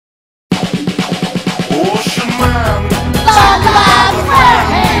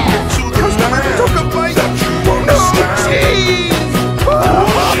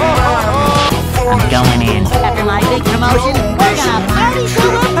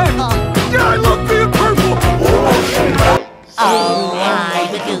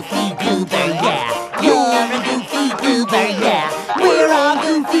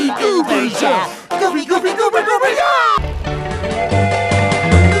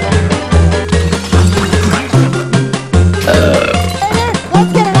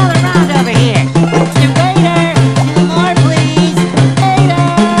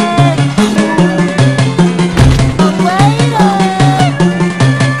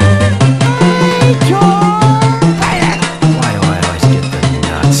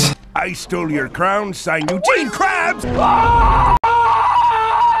stole your crown, signed Eugene Krabs!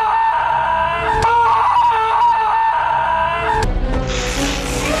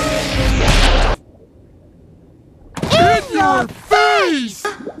 In your face!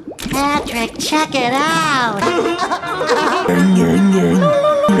 Patrick, check it out!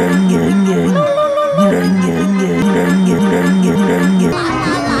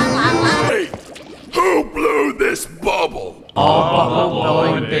 Hey, who blew this bubble? All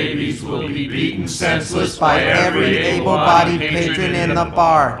bubble-blowing babies will be beaten senseless by every able-bodied patron in the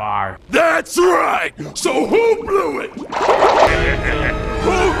bar. That's right! So who blew it? Who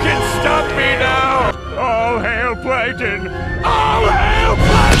can stop me now? All hail Plankton! All hail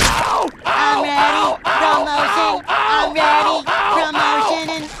Plankton! I'm ready! Promotion! I'm ready! Promotion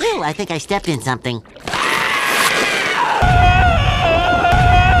and... Ooh, I think I stepped in something.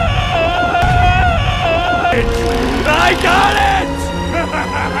 I got it!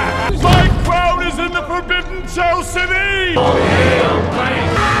 My crown is in the Forbidden Show City! All hail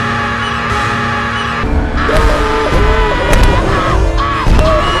Plankton!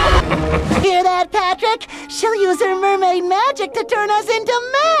 Hear that, Patrick? She'll use her mermaid magic to turn us into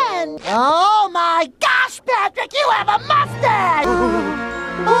men! Oh my gosh, Patrick, you have a mustache!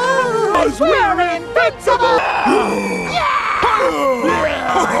 Oh, we're invincible! Yeah!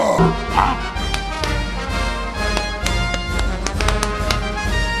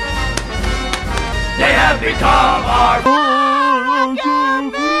 They have become our...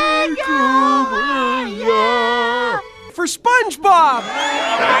 For SpongeBob!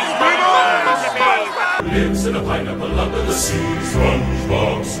 Lives in a pineapple under the sea.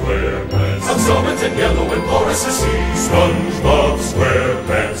 SpongeBob SquarePants. Absorbent and yellow and porous as sea. SpongeBob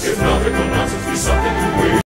SquarePants. If nautical nonsense be something to